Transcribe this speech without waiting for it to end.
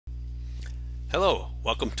Hello,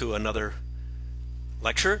 welcome to another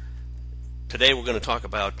lecture. Today we're going to talk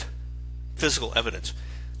about physical evidence,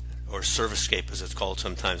 or surface-scape as it's called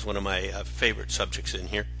sometimes, one of my favorite subjects in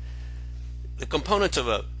here. The components of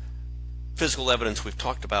a physical evidence we've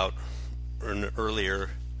talked about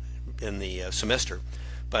earlier in the semester,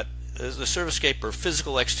 but the surface-scape or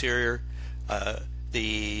physical exterior,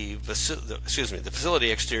 the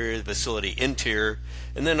facility exterior, the facility interior,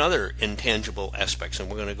 and then other intangible aspects, and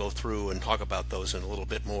we're going to go through and talk about those in a little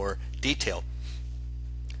bit more detail.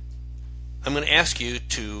 I'm going to ask you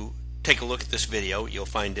to take a look at this video. You'll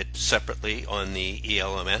find it separately on the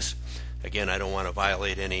ELMS. Again, I don't want to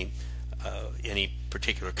violate any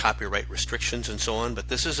particular copyright restrictions and so on, but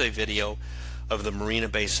this is a video of the Marina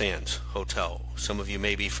Bay Sands Hotel. Some of you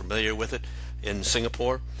may be familiar with it in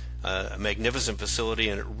Singapore. A magnificent facility,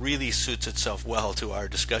 and it really suits itself well to our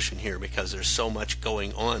discussion here because there's so much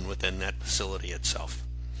going on within that facility itself.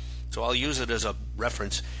 So I'll use it as a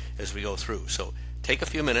reference as we go through. So take a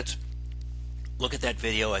few minutes, look at that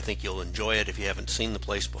video. I think you'll enjoy it if you haven't seen the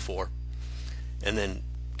place before, and then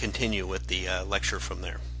continue with the lecture from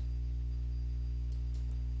there.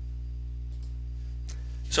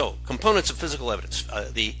 So, components of physical evidence.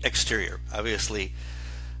 The exterior, obviously.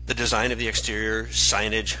 The design of the exterior,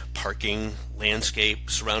 signage, parking, landscape,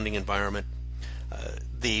 surrounding environment.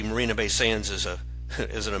 The Marina Bay Sands is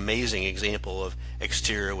an amazing example of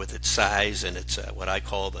exterior with its size and its what I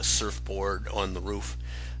call the surfboard on the roof.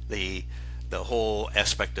 The whole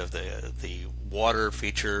aspect of the water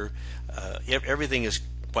feature, everything is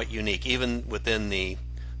quite unique. Even within the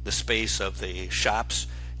space of the shops,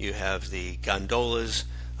 you have the gondolas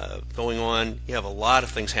going on. You have a lot of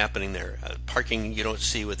things happening there. Parking you don't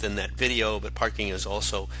see within that video, but parking is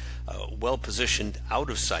also well positioned out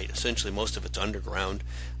of sight. Essentially most of it's underground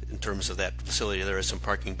in terms of that facility. There is some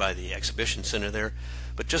parking by the exhibition center there,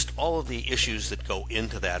 but just all of the issues that go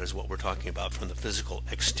into that is what we're talking about from the physical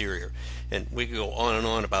exterior. And we could go on and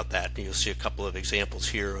on about that. You'll see a couple of examples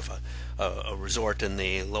here of a resort in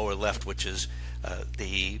the lower left, which is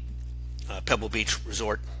the Pebble Beach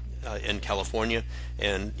Resort in California,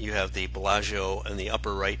 and you have the Bellagio in the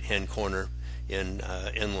upper right hand corner in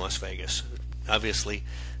Las Vegas. Obviously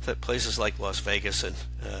places like Las Vegas and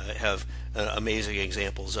have amazing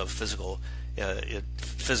examples of physical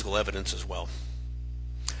evidence as well.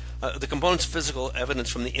 The components of physical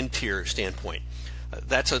evidence from the interior standpoint,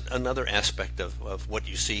 that's another aspect of what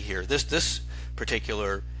you see here. This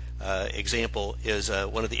particular example is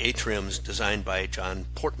one of the atriums designed by John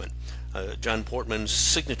Portman. John Portman's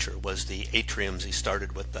signature was the atriums. He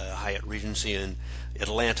started with the Hyatt Regency in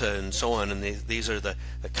Atlanta and so on, and these are the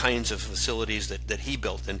kinds of facilities that he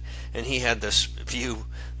built, and he had this view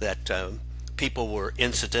that people were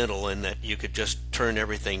incidental and that you could just turn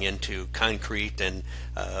everything into concrete and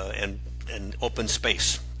open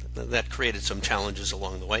space. That created some challenges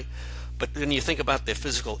along the way. But when you think about the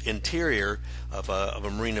physical interior of a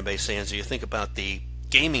Marina Bay Sands, you think about the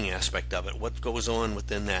gaming aspect of it, what goes on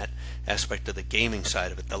within that aspect of the gaming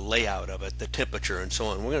side of it, the layout of it, the temperature, and so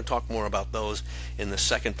on. We're going to talk more about those in the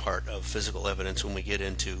second part of physical evidence when we get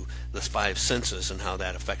into the 5 senses and how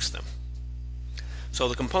that affects them. So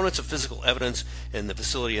the components of physical evidence in the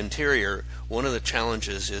facility interior, one of the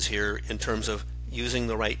challenges is here in terms of using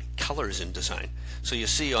the right colors in design. So you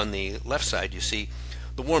see on the left side, you see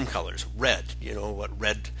the warm colors, red, you know what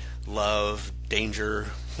red, love, danger,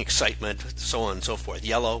 excitement, so on and so forth.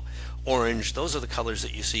 Yellow, orange, those are the colors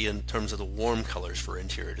that you see in terms of the warm colors for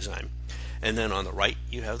interior design. And then on the right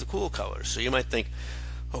you have the cool colors. So you might think,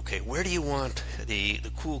 okay, where do you want the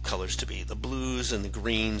cool colors to be? The blues and the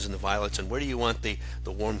greens and the violets, and where do you want the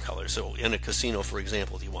warm colors? So in a casino, for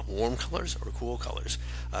example, do you want warm colors or cool colors?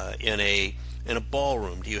 In a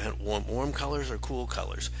ballroom, do you want warm colors or cool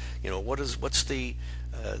colors? You know, what's the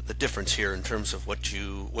difference here in terms of what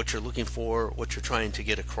you're looking for, what you're trying to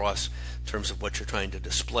get across, in terms of what you're trying to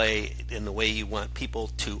display, in the way you want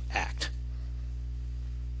people to act.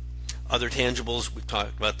 Other tangibles, we've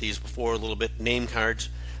talked about these before a little bit. Name cards,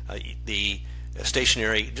 the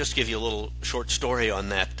stationery. Just to give you a little short story on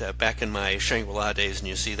that. Back in my Shangri-La days, and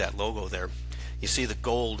you see that logo there. You see the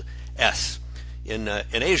gold S. In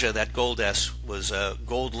Asia, that gold S was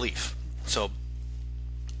gold leaf. So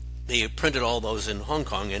they printed all those in Hong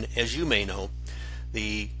Kong, and as you may know,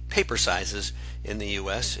 the paper sizes in the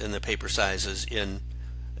US and the paper sizes in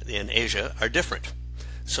Asia are different.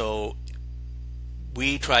 So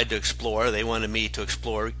we tried to explore, they wanted me to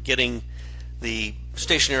explore getting the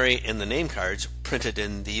stationery and the name cards printed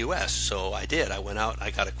in the US. So I did. I went out, I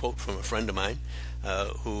got a quote from a friend of mine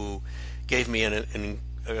who gave me an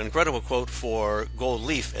incredible quote for gold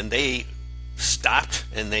leaf, and they stopped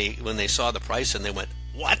and when they saw the price and they went,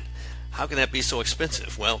 "What? How can that be so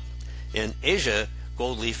expensive?" Well, in Asia,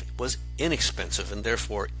 gold leaf was inexpensive and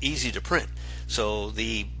therefore easy to print. So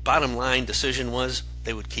the bottom line decision was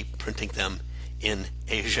they would keep printing them in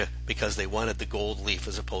Asia because they wanted the gold leaf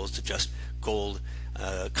as opposed to just gold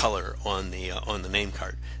color on the name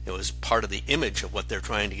card. It was part of the image of what they're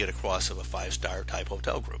trying to get across of a 5-star type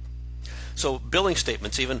hotel group. So billing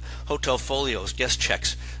statements, even hotel folios, guest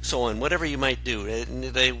checks, so on, whatever you might do.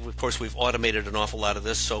 Of course, we've automated an awful lot of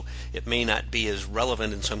this, so it may not be as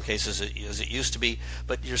relevant in some cases as it used to be,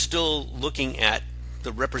 but you're still looking at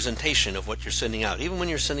the representation of what you're sending out, even when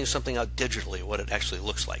you're sending something out digitally, what it actually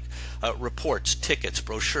looks like. Reports, tickets,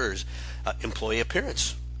 brochures, employee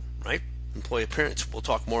appearance, right? Employee appearance. We'll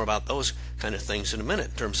talk more about those kind of things in a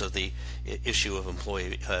minute in terms of the issue of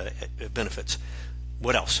employee benefits.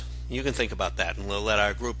 What else? You can think about that, and we'll let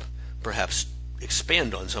our group perhaps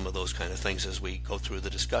expand on some of those kind of things as we go through the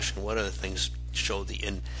discussion. What other things show the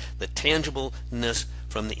tangibleness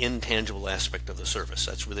from the intangible aspect of the service?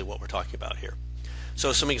 That's really what we're talking about here.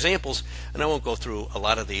 So some examples, and I won't go through a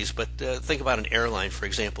lot of these, but think about an airline, for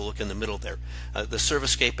example. Look in the middle there. The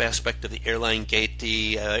servicescape aspect of the airline gate,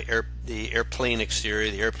 the airplane exterior,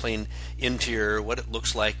 the airplane interior, what it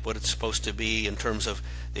looks like, what it's supposed to be in terms of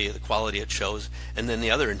the quality it shows, and then the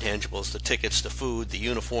other intangibles, the tickets, the food, the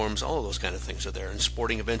uniforms, all of those kind of things are there. In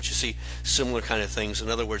sporting events, you see similar kind of things. In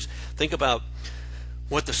other words, think about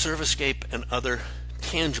what the servicescape and other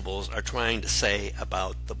tangibles are trying to say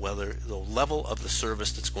about the level of the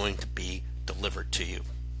service that's going to be delivered to you.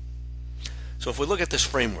 So if we look at this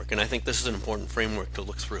framework, and I think this is an important framework to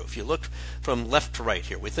look through. If you look from left to right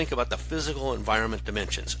here, we think about the physical environment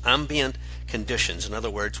dimensions, ambient conditions, in other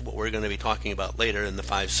words, what we're going to be talking about later in the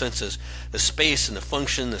 5 senses, the space and the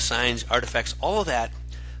function, the signs, artifacts, all of that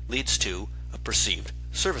leads to a perceived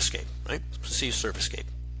servicescape, right? Perceived servicescape.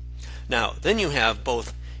 Now, then you have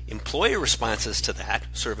both employee responses to that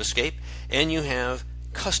servicescape, and you have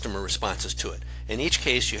customer responses to it. In each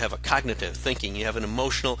case, you have a cognitive thinking, you have an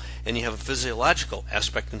emotional, and you have a physiological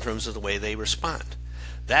aspect in terms of the way they respond.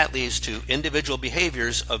 That leads to individual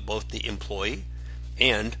behaviors of both the employee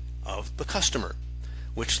and of the customer,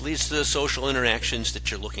 which leads to the social interactions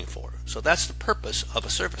that you're looking for. So that's the purpose of a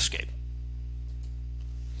servicescape.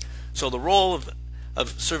 So the role of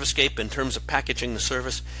servicescape in terms of packaging the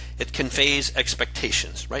service, it conveys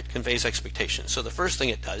expectations, right? Conveys expectations. So the first thing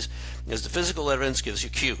it does is the physical evidence gives you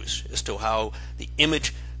cues as to how the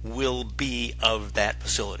image will be of that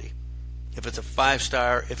facility. If it's a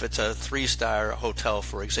 5-star, if it's a 3-star hotel,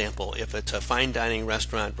 for example, if it's a fine dining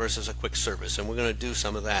restaurant versus a quick service, and we're going to do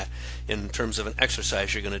some of that in terms of an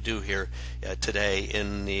exercise you're going to do here today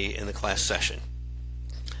in the class session.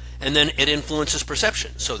 And then it influences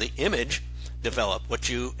perception. So the image develop what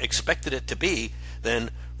you expected it to be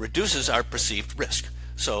then reduces our perceived risk.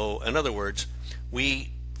 So in other words,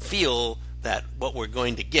 we feel that what we're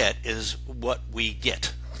going to get is what we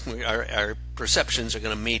get. Our perceptions are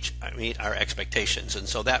going to meet our expectations, and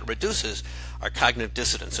so that reduces our cognitive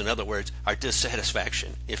dissonance. In other words, our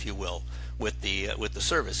dissatisfaction, if you will, with the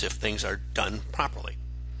service if things are done properly.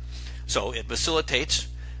 So it facilitates,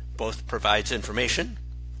 both provides information,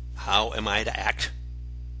 how am I to act?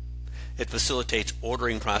 It facilitates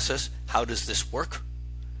ordering process, how does this work?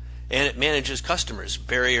 And it manages customers,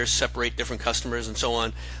 barriers, separate different customers and so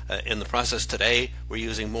on. In the process today, we're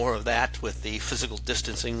using more of that with the physical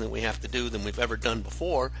distancing that we have to do than we've ever done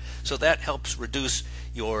before. So that helps reduce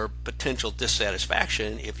your potential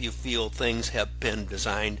dissatisfaction if you feel things have been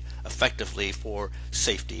designed effectively for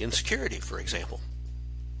safety and security, for example.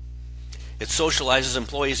 It socializes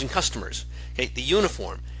employees and customers. Okay, the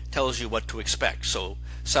uniform tells you what to expect. So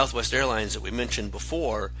Southwest Airlines that we mentioned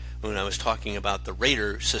before when I was talking about the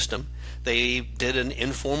Raider system, they did an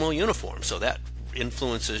informal uniform, so that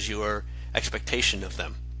influences your expectation of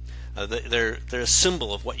them. They're a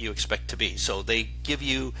symbol of what you expect to be. So they give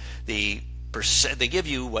you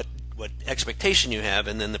what expectation you have,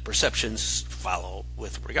 and then the perceptions follow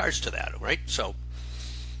with regards to that, right? So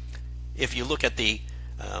if you look at the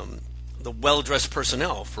well-dressed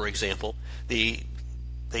personnel, for example, they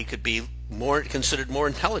could be considered more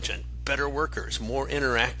intelligent, better workers, more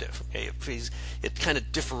interactive. Okay? It kind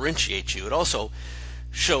of differentiates you. It also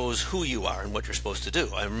shows who you are and what you're supposed to do.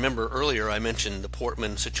 I remember earlier I mentioned the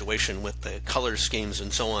Portman situation with the color schemes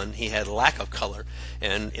and so on. He had a lack of color,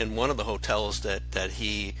 and in one of the hotels that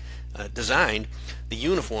he designed, the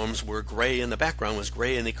uniforms were gray and the background was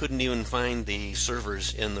gray, and they couldn't even find the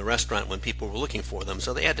servers in the restaurant when people were looking for them,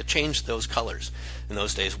 so they had to change those colors. In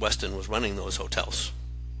those days, Westin was running those hotels.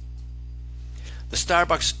 The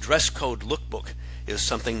Starbucks dress code lookbook is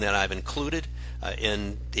something that I've included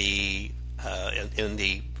in the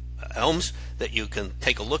ELMS that you can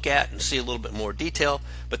take a look at and see a little bit more detail,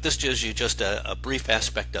 but this gives you just a brief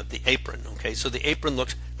aspect of the apron. Okay, so the apron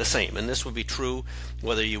looks the same, and this would be true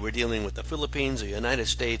whether you were dealing with the Philippines or the United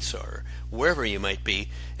States or wherever you might be,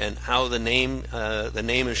 and how the name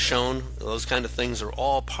is shown. Those kind of things are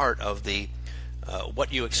all part of the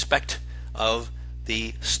what you expect of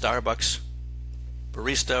the Starbucks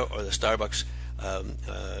barista or the Starbucks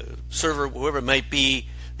server, whoever it might be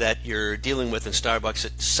that you're dealing with in Starbucks.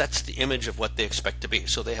 It sets the image of what they expect to be.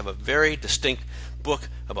 So they have a very distinct book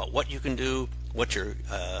about what you can do, what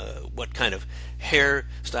kind of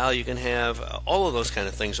hairstyle you can have. All of those kind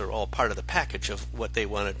of things are all part of the package of what they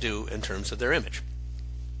want to do in terms of their image.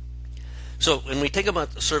 So when we think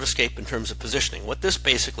about the Servicescape in terms of positioning, what this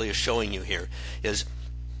basically is showing you here is,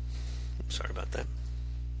 sorry about that.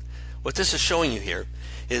 What this is showing you here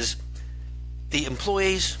is the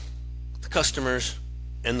employees, the customers,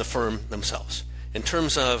 and the firm themselves in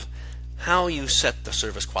terms of how you set the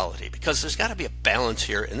service quality, because there's got to be a balance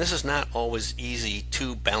here, and this is not always easy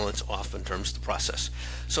to balance off in terms of the process.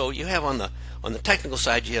 So you have on the technical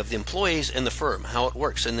side, you have the employees and the firm, how it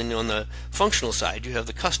works, and then on the functional side, you have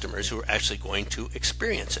the customers who are actually going to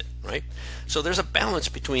experience it, right? So there's a balance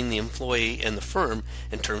between the employee and the firm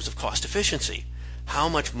in terms of cost efficiency. How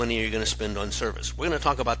much money are you going to spend on service? We're going to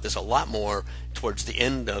talk about this a lot more towards the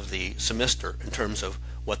end of the semester in terms of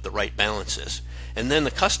what the right balance is. And then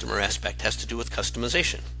the customer aspect has to do with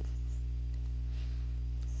customization.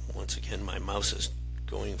 Once again, my mouse is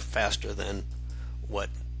going faster than what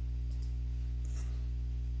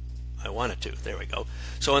I want it to. There we go.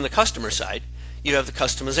 So on the customer side, you have the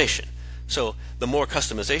customization. So the more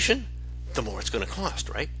customization, the more it's going to cost,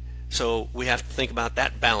 right? So we have to think about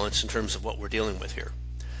that balance in terms of what we're dealing with here.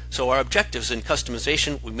 So our objectives in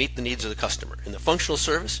customization, we meet the needs of the customer. In the functional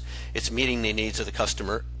service, it's meeting the needs of the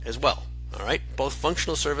customer as well. All right, both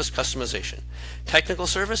functional service, customization. Technical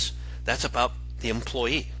service, that's about the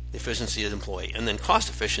employee, the efficiency of the employee. And then cost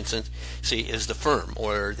efficiency is the firm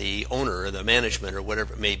or the owner or the management or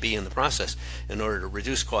whatever it may be in the process in order to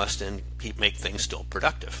reduce cost and make things still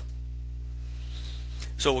productive.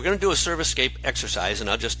 So we're going to do a Servicescape exercise, and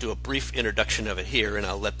I'll just do a brief introduction of it here, and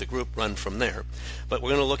I'll let the group run from there. But we're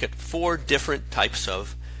going to look at 4 different types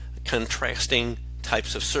of contrasting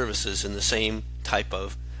types of services in the same type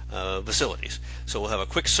of facilities. So we'll have a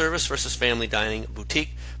quick service versus family dining, a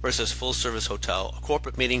boutique versus full service hotel, a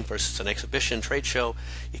corporate meeting versus an exhibition, trade show,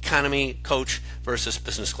 economy coach versus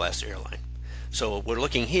business class airline. So we're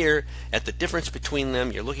looking here at the difference between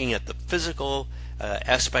them. You're looking at the physical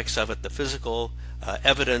aspects of it, the physical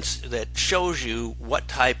evidence that shows you what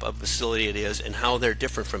type of facility it is and how they're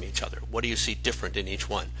different from each other. What do you see different in each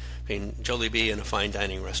one? I mean, Jollibee and a fine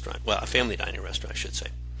dining restaurant, well, a family dining restaurant, I should say,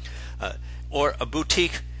 or a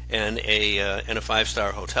boutique and a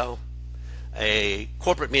 5-star hotel, a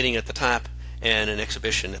corporate meeting at the top, and an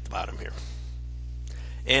exhibition at the bottom here,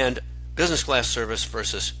 and business class service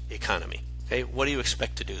versus economy. Okay, what do you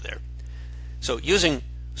expect to do there? So using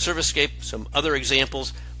Servicescape, some other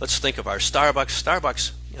examples, let's think of our Starbucks.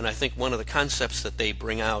 Starbucks, and I think one of the concepts that they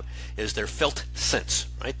bring out is their felt sense,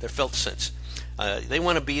 right? Their felt sense. They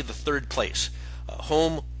want to be the third place,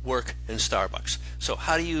 home, work, and Starbucks. So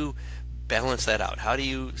how do you balance that out? How do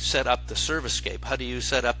you set up the Servicescape? How do you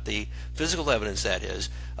set up the physical evidence, that is,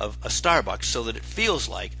 of a Starbucks so that it feels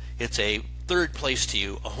like it's a third place to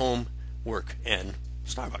you, a home, work, and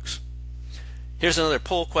Starbucks? Here's another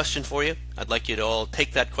poll question for you. I'd like you to all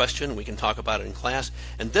take that question. We can talk about it in class.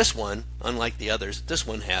 And this one, unlike the others, this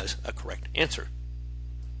one has a correct answer.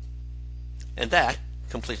 And that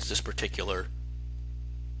completes this particular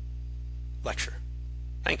lecture.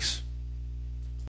 Thanks.